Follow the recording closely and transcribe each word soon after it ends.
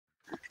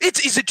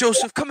It's Is It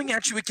Joseph coming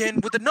at you again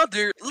with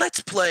another Let's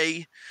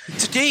Play.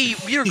 Today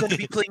we are going to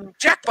be playing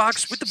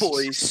Jackbox with the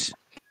boys.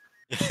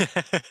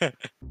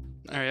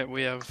 Alright,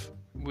 we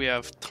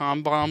have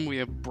Tom Bomb, we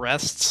have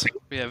Breasts,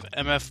 we have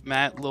MF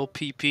Matt, Lil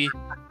PP,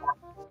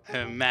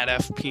 and Matt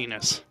F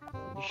Penis.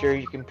 You sure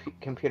your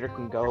computer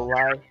can go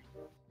live?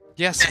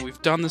 Yes,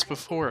 we've done this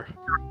before.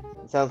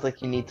 It sounds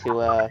like you need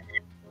to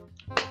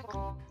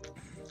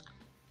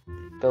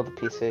build a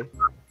PC.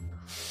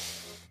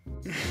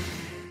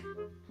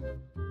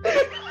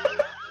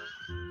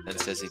 And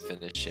says he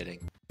finished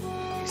shitting.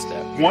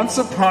 Once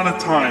upon a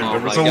time, there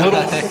was a little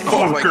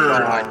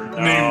fucker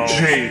named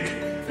Jake.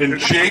 And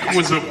Jake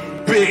was a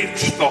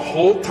bitch the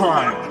whole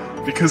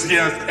time because he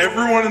asked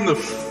everyone in the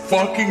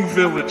fucking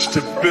village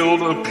to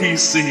build a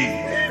PC.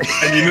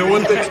 And you know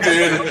what they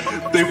did?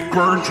 They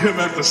burned him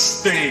at the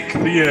stake.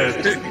 The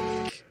end.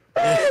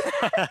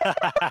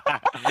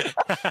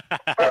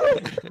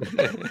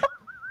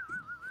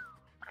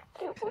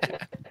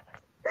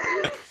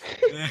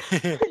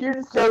 You're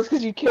just jealous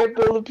because you can't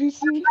build a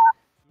PC?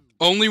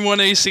 Only one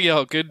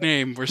ACL, good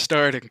name, we're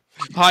starting.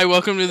 Hi,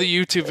 welcome to the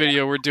YouTube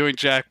video, we're doing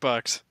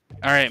Jackbox.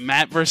 Alright,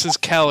 Matt versus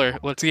Keller,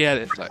 let's get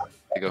it.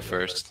 I go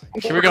first.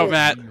 Here we go,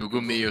 Matt.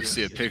 Google me, you'll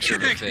see a picture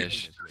of a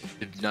fish.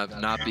 It'd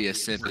not be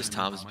as simp as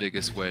Tom's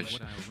biggest wish.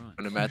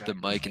 When I'm at the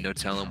mic and no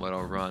telling what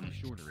I'll run.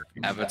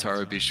 Avatar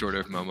would be shorter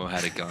if Momo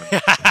had a gun.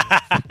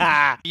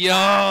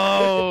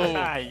 Yo!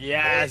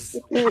 Yes!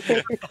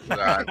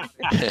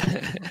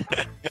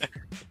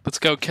 Let's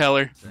go,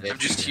 Keller. I'm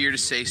just here to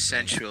say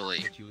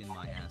sensually.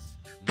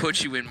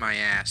 Put you in my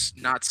ass,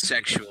 not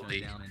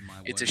sexually.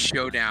 It's a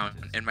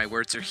showdown, and my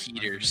words are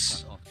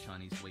heaters.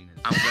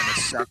 I'm gonna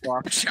suck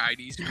off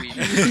Chinese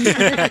wieners.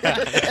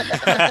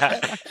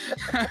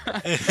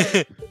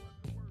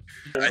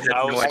 I had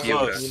no idea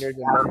what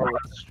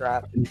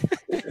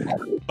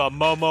But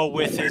Momo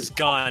with his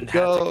gun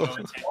had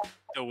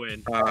to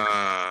win.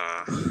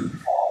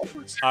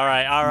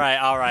 Alright.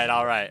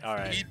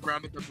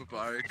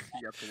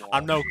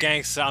 I'm no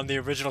gangster, I'm the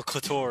original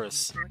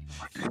clitoris.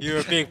 You're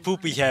a big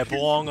poopy head,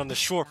 belong on the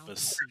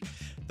shortness.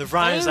 The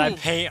rhymes I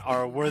paint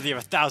are worthy of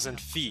 1,000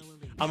 feet.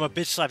 I'm a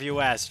bitch slap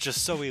your ass,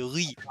 just so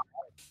elite.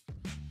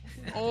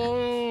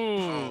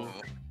 Oh.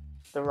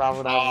 The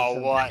Ramadan.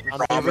 Oh, what?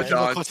 I'm the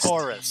original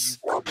clitoris.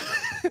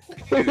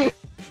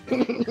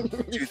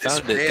 You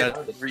found it.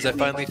 I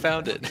finally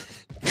found it.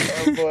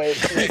 Oh boy.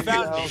 He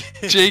found me.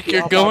 Jake,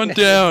 you're going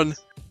down.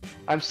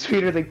 I'm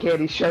sweeter than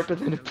candy, sharper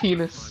than a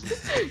penis.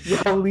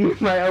 Yo, leave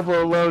my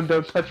elbow alone,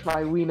 don't touch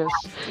my weenus.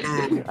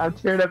 I'm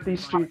tearing up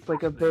these streets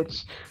like a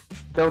bitch.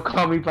 Don't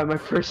call me by my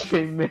first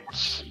name,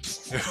 Mitch.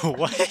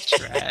 What?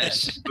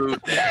 Trash.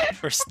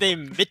 First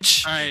name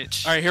Mitch.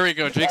 Alright, here we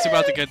go. Jake's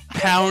about to get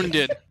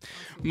pounded.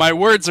 My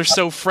words are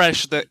so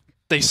fresh that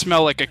they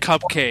smell like a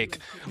cupcake.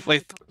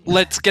 Like,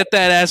 let's get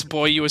that ass,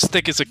 boy, you as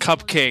thick as a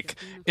cupcake.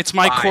 It's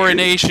my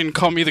coronation,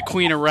 call me the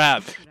queen of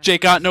rap.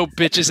 Jake got no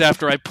bitches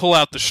after I pull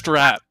out the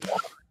strap.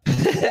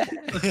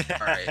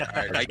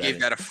 Alright, I gave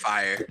that a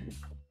fire.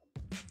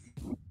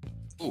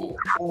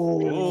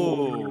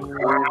 Ooh.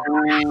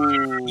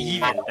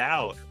 Evened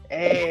out.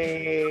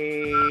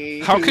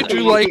 Hey. How could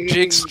you like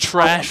Jake's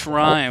trash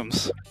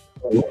rhymes?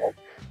 Maybe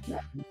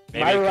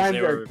My because rhymes they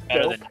are were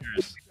better dope. than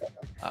yours.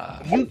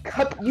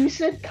 You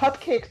said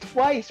cupcake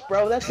twice,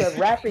 bro. That's a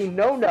rapping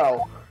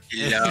no-no.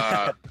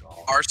 Yeah.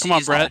 RC's Come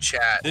on, Brett. in the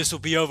chat. This will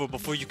be over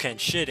before you can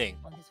shitting.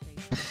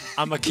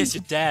 I'ma kiss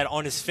your dad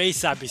on his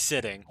face I be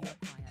sitting.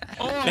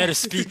 Better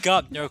speak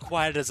up, you're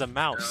quiet as a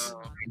mouse.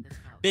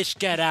 Bitch,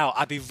 get out,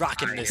 I be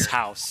rocking this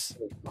house.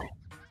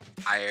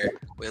 Fire.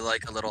 We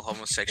like a little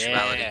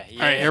homosexuality. Yeah.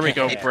 Alright, here we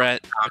go,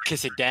 Brett. I'll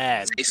kiss your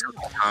dad. Say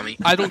something, Tommy.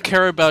 I don't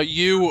care about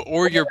you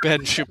or your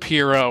Ben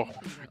Shapiro.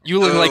 You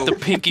look like the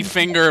pinky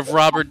finger of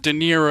Robert De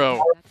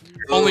Niro.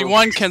 Only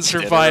one can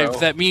survive,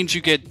 that means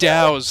you get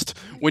doused.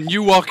 When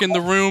you walk in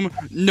the room,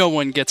 no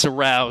one gets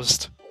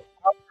aroused.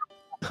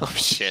 Oh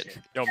shit.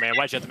 Yo man,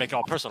 why'd you have to make it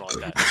all personal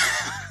like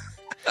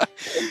that?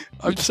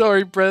 I'm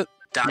sorry, Brett.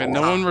 Man,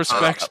 no one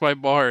respects my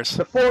bars.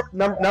 The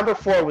number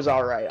 4 was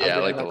alright. Yeah, I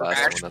like the last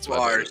one. That's why I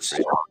bars.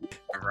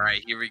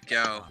 Alright, here we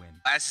go.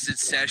 Last is in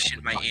session,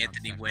 my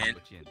Anthony went.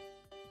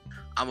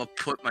 I'ma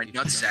put my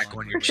nutsack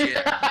on your chin.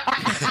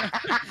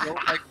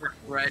 Don't like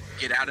regret,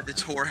 get out of the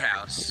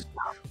whorehouse.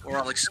 Or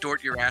I'll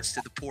extort your ass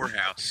to the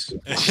poorhouse.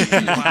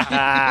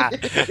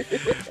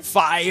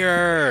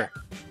 Fire!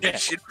 That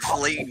shit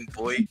flame,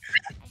 boy.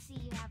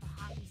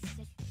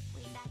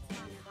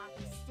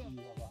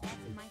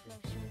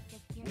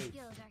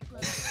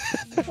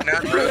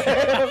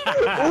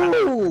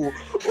 Ooh,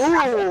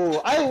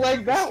 I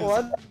like that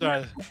one.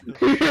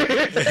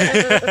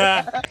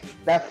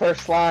 That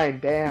first line,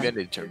 damn. You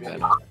need to turn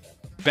that on.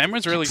 Ben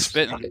was really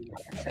spitting.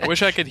 I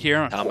wish I could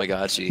hear him.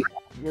 Tamagotchi.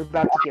 You're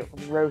about to get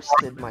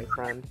roasted, my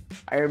friend.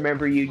 I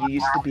remember you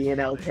used to be an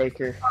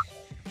L-taker.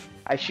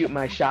 I shoot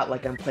my shot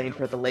like I'm playing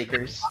for the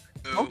Lakers.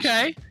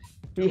 Okay.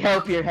 Be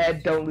help your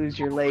head, don't lose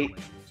your late.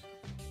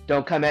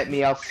 Don't come at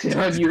me, I'll sit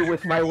on you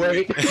with my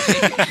weight.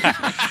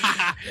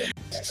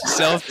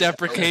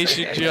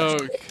 Self-deprecation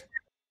joke.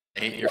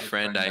 Ain't your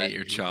friend, I ain't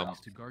your chum.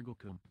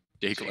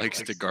 Jake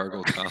likes to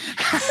gargle cum.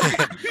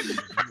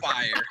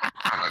 Fire.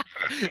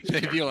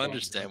 Maybe you'll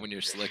understand when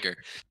you're slicker.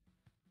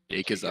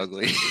 Jake is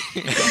ugly.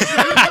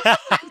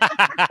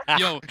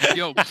 Yo,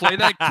 play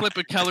that clip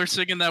of Keller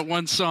singing that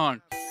one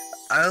song.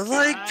 I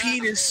like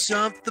penis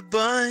up the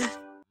butt.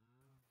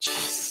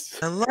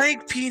 I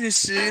like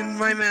penis in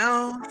my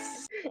mouth.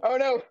 Oh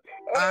no!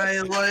 I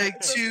like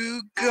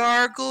to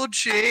gargle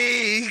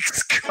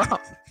Jake's cum.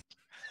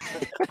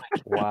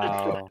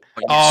 Wow.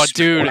 Oh,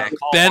 dude,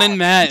 Ben and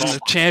Matt in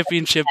the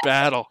championship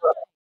battle.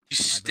 You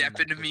step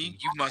into me,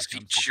 you must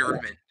be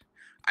German.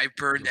 I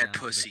burned that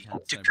pussy.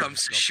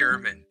 Tecumseh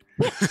Sherman.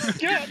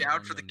 You're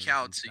down for the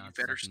count, so you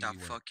better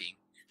stop fucking.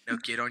 Now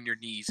get on your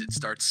knees and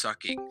start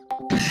sucking.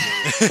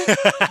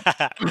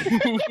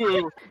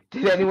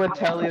 Did anyone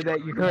tell you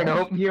that you're an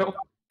oatmeal?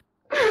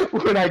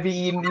 Would I be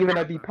eating, even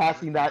I'd be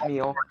passing that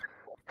meal.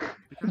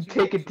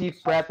 Take a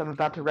deep breath, I'm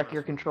about to wreck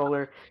your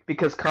controller,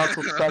 because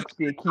console sucks,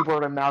 be a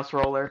keyboard and mouse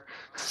roller.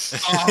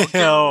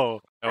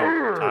 Oh,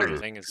 Tom, your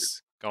thing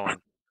is going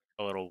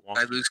a little wonky.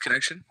 I lose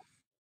connection?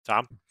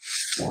 Tom?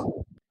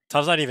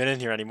 Tom's not even in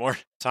here anymore.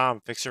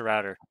 Tom, fix your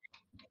router.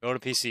 Go to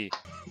PC.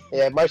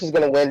 Yeah, Marci's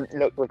gonna win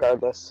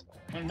regardless.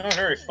 I'm not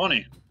very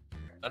funny.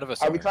 None of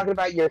us Are we talking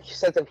about your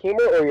sense of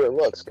humor or your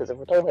looks? Because if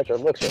we're talking about your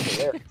looks,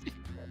 you're there.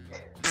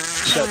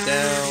 Shut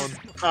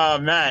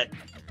down. Matt,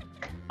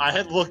 I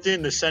had looked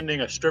into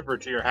sending a stripper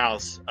to your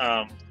house,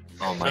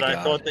 Oh my but god.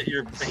 I thought that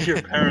your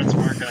parents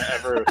weren't gonna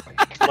ever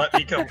let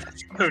me go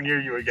near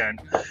you again.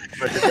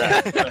 If I did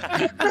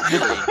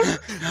that.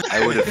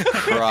 I would have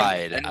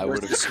cried. I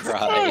would have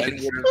cried.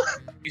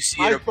 You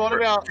see I it thought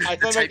about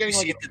getting you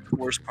see like, at the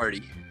divorce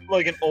party.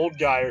 like an old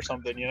guy or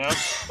something, you know?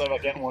 Thought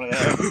about getting one of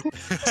them.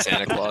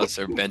 Santa Claus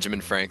or Benjamin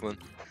Franklin.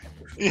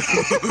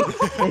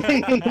 Oh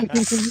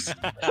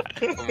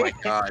my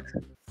god.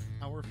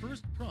 Our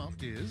first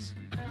prompt is.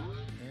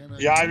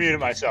 Yeah, I muted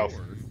myself.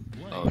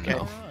 Oh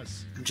no.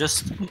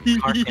 Just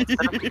Marci,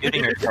 instead of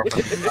muting yourself.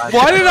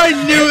 Why did I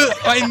knew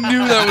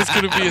that was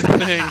gonna be a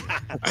thing.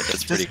 Alright,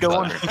 that's pretty Just go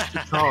on.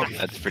 clever.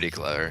 That's pretty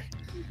clever.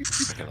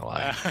 Not gonna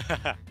lie.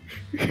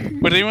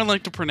 Would anyone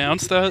like to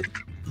pronounce that?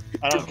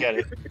 I don't get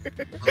it.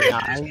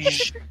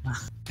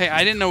 Hey,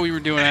 I didn't know we were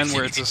doing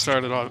N-words to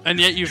start it off, and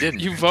yet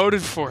you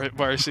voted for it,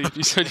 Marci.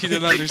 You said you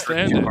didn't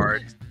understand it.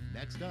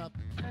 Next up,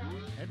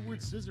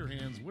 Edward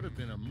Scissorhands would have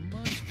been a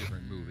much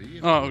different movie.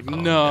 If Oh it was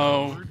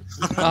no!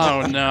 called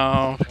Oh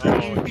no!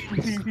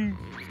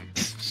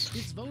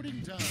 It's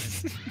voting time.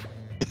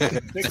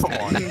 Come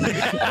on.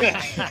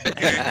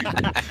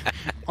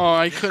 Oh,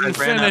 I couldn't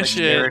finish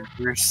it.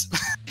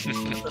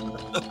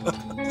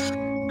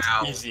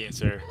 Ow. Easy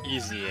answer.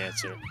 Easy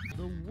answer.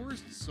 The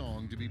worst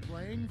song to be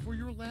playing for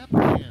your lap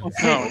dance.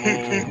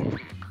 Oh.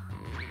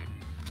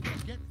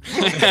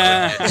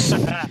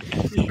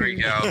 There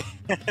you go.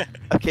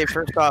 Okay,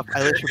 first off,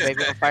 I Lit Your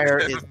Baby on Fire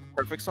is a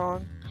perfect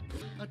song.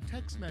 A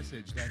text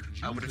message that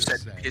I would have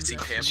Jesus said pissy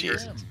pamper.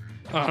 Jesus.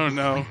 Oh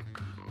no!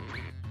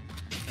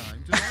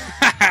 Time to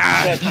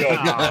That's good.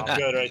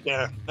 Good right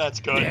there. That's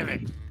good. Damn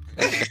it.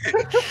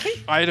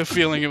 I had a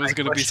feeling it was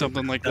gonna be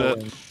something like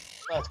that.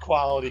 That's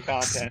quality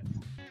content.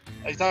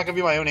 It's not gonna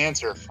be my own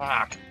answer.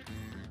 Fuck.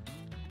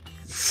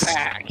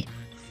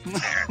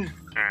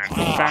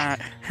 Huh.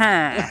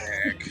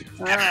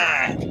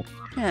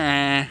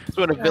 That's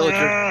when a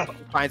villager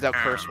finds out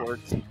curse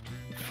words.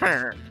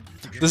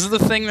 This is the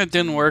thing that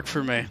didn't work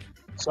for me.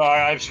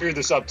 Sorry, I've screwed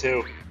this up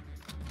too.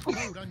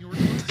 vote on your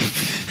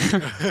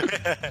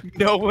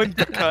No one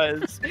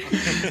does.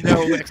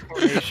 No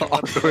explanation.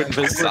 Awkward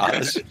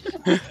massage.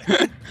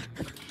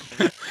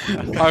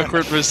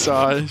 Awkward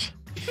massage.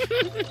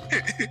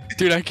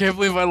 Dude, I can't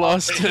believe I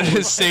lost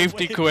his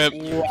safety quip.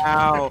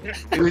 Wow,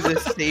 it was a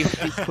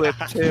safety clip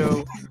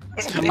too.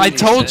 I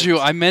told you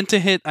I meant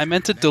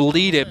to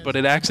delete it, but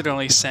it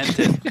accidentally sent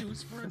it.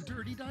 use for a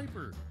dirty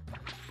diaper.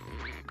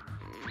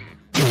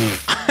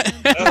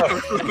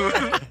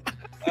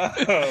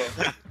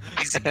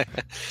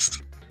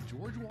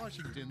 George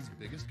Washington's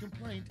biggest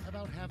complaint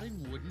about having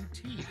wooden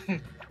teeth.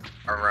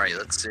 Alright,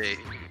 let's see.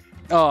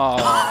 Oh.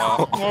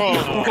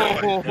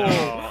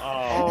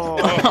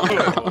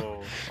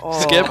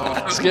 Skip.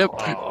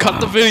 Cut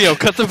the video.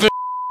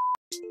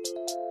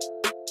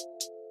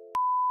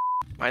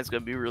 Mine's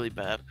gonna be really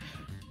bad.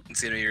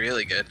 It's gonna be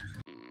really good.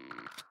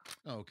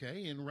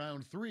 Okay, in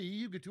round 3,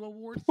 you get to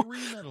award 3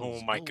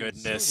 medals. Oh my gold,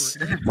 goodness.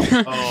 silver,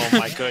 Oh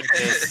my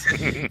goodness.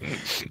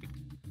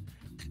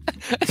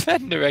 I've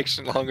had an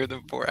erection longer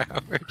than 4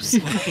 hours.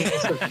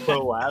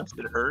 So laughs,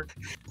 it hurt.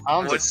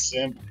 I'm a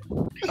simp.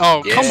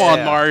 Oh, come on,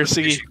 Yeah.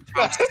 Marci.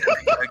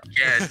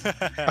 Again.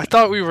 I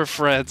thought we were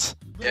friends.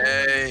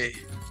 Yay.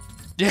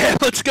 Yeah,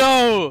 let's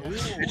go.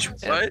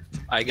 Bitch, what?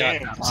 I got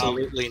Damn.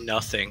 absolutely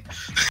nothing.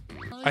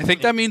 I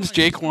think that means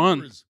Jake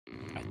won.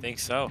 I think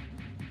so.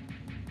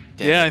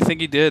 Yeah, I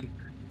think he did.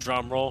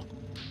 Drum roll.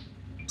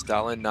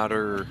 Stalin, not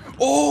her.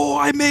 Oh,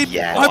 I made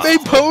Yeah.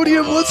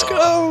 podium. Let's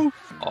go.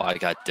 Oh, I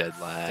got dead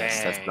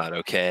last. That's Dang. not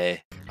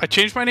okay. I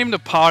changed my name to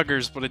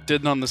Poggers, but it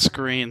didn't on the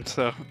screen,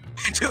 so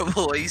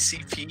Double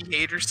ACP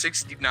hater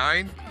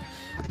 69.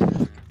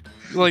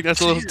 like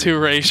that's a little too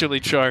racially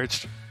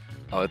charged.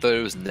 Oh, I thought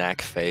it was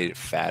Knack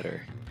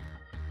Fatter.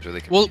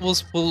 Really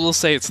We'll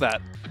say it's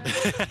that.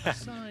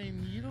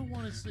 Sign you don't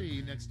want to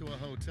see next to a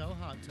hotel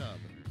hot tub.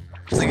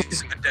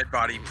 Please, a dead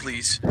body,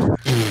 please.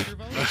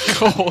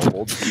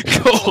 Cold.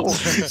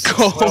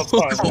 Well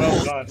done,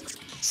 well done.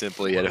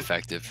 Simple yet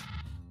effective.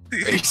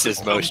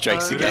 Racismo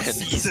strikes again.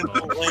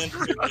 Seasonal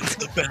lantern is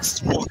the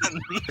best one.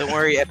 Don't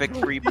worry, Epic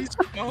Free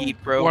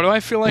Heat, bro. Why do I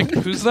feel like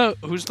who's the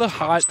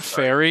hot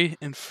fairy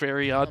in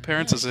Fairy Odd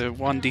Parents? Is it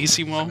Juan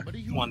Decimo?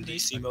 One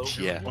DC mode.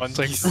 Yeah. It's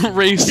like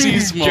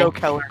racismo. Joe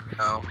Keller.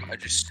 No, I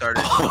just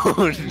started.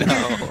 Oh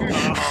no.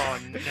 Oh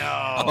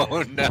no.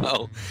 Oh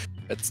no.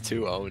 That's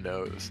 2 oh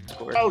no's.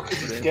 Oh, because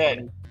he's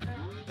dead.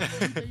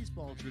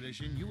 Baseball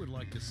tradition you would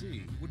like to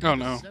see would Oh, be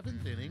no. the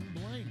 7th inning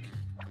blank.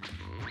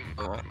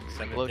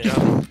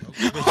 Blowjob.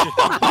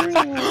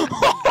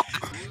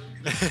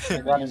 I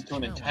got into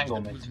an Challenge that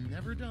entanglement. was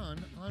never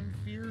done on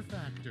Fear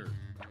Factor.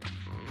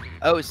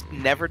 Oh, it's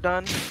never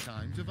done?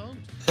 Time to vote.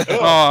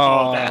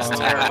 Oh, That's Oh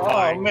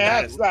terrifying. man,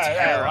 That that's is not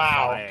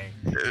wow.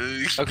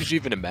 terrifying. How could you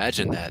even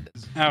imagine that?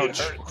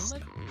 ouch.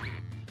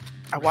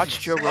 I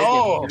watched Joe Rogan.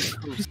 Oh.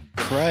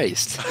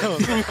 Christ. Oh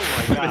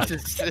my god.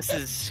 This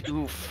is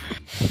oof.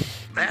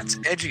 That's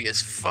edgy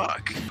as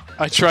fuck.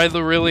 I tried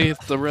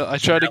I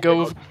tried to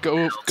go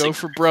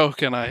for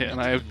broke, and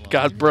I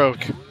got broke.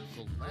 The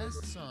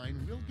last sign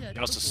we'll get You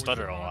also before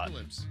stutter the a lot.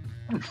 apocalypse.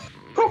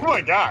 Oh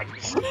my god.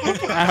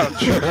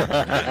 Ouch.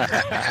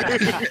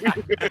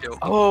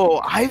 Oh,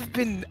 I've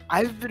been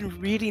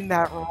reading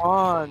that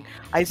wrong.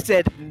 I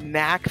said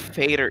knack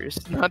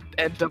faders, not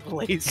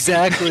NAACP.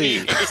 Exactly.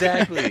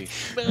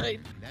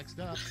 Next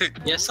up.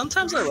 Yeah,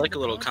 sometimes I like a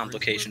little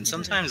complication.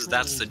 Sometimes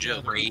that's the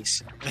joke.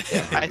 Race. I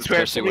swear, if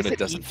Especially when somebody it said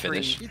doesn't E3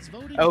 finish. It's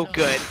voting Oh, time.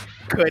 good.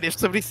 Good. If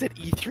somebody said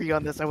E3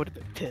 on this, I would have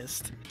been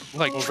pissed.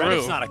 Like Well, true.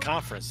 Reddit's not a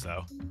conference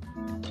though.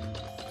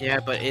 Yeah,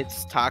 but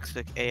it's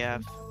toxic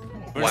AF.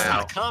 We're just Wow.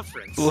 not a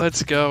conference.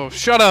 Let's go.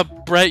 Shut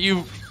up, Brett.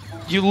 You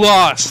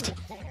lost.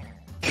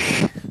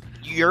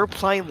 You're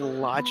applying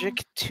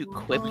logic to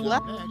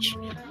Quiplash?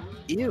 What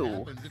Ew.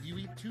 happens if you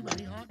eat too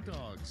many hot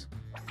dogs?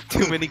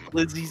 Too many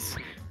glizzies.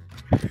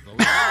 Vote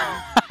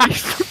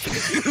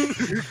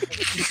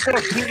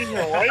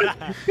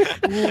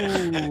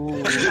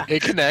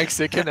It connects.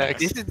 It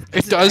connects. This It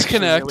is does actually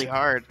connect. really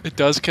hard. It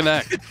does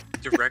connect.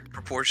 Direct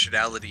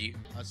proportionality.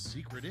 a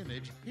secret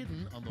image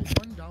hidden on the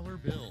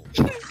 $1 bill.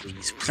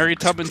 Please. Harry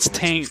Tubbins'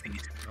 taint.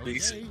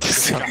 Please.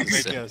 Okay.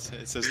 It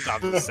says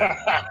stop the set.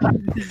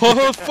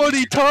 Oh,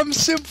 funny. Tom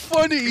Sim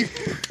funny.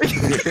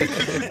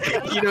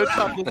 You know,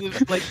 Tom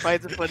doesn't like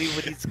finds it funny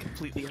when he's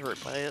completely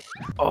hurt by it.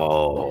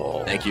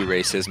 Oh. Thank you,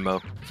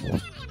 Racismo.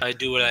 I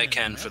do what I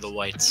can for the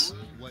whites.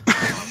 What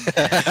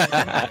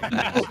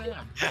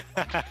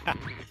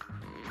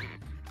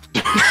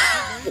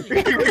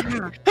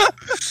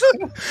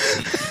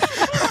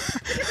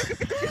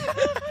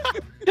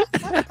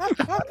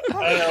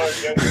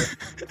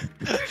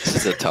This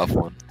is a tough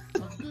one. a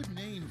good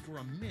name for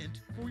a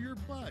mint for your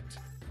butt.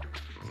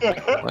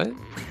 What?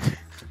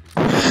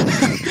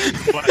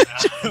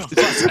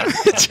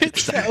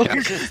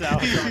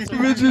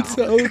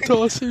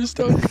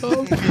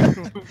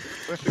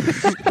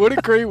 MidgetSalatossers.com. What a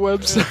great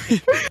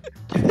website.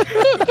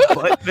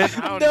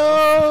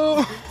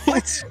 No.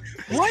 What?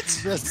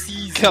 What?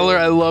 Keller,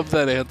 I love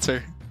that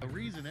answer. The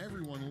reason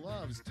everyone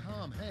loves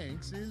Tom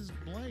Hanks is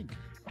blank.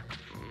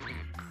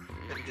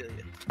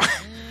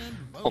 And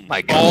vote. Oh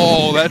my god.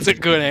 Oh, that's a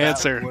good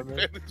answer.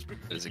 That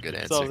is a good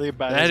answer. Something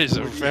about That his is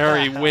a movie.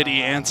 very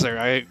witty answer.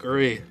 I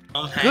agree.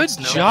 Tom Good Hanks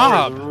knows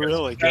job.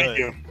 Really Thank good.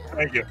 you.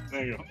 Thank you.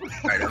 Thank you.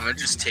 Alright, I'm gonna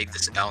just take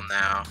this L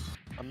now.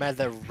 I'm mad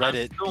that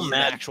Reddit I'm so is an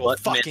mad actual what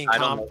fucking meant I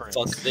don't know, conference.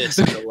 fuck this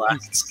in the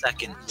last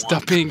second.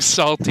 Stop being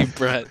salty,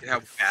 Brett. Look how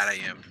bad I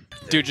am.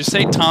 Dude, just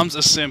say Tom's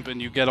a simp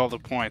and you get all the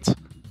points.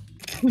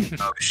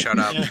 Oh, shut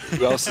up.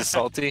 Who else is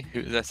salty?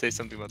 Who did I say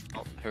something about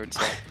salt? I heard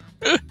salt.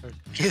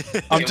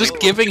 I'm just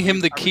giving him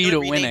the Are we key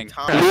gonna to rename winning.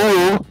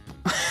 Tom?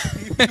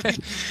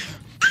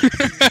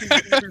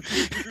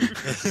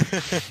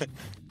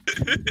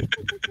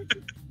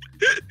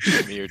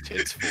 Give me your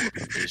tits for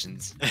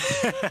visions.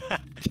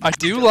 I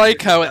do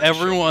like how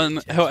everyone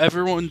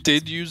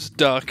did use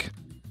duck,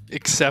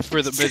 except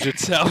for the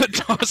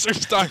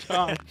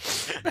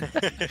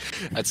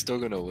MidgetSalatossers.com. I'm still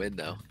gonna win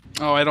though.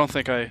 Oh, I don't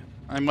think I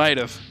might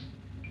have.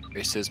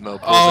 Racismo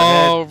pulls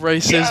Oh,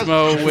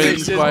 Racismo Yes.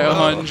 wins by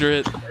Racismo.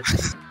 100. ahead.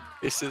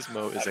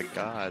 Racismo is a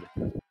god.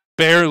 See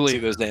Barely.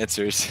 those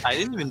answers. I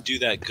didn't even do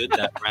that good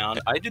that round.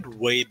 I did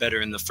way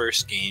better in the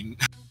first game.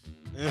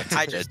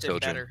 I Dead just did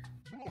children. better.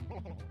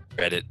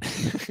 Reddit.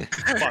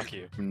 Fuck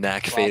you.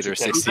 Knack Fader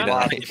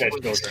 69.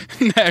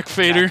 Knack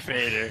Fader.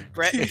 Fader.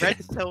 Brett's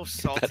so That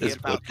salty is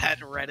about that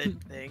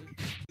Reddit thing.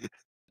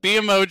 The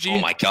emoji.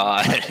 Oh my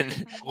god.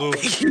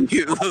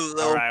 You little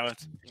Alright,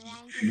 let's...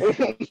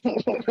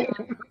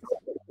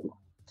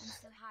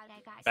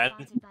 Ben?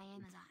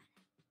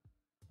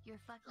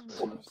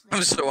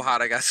 I'm so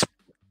hot. I got.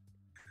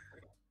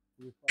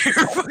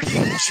 You're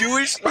fucking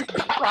Jewish like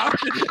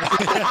prophet.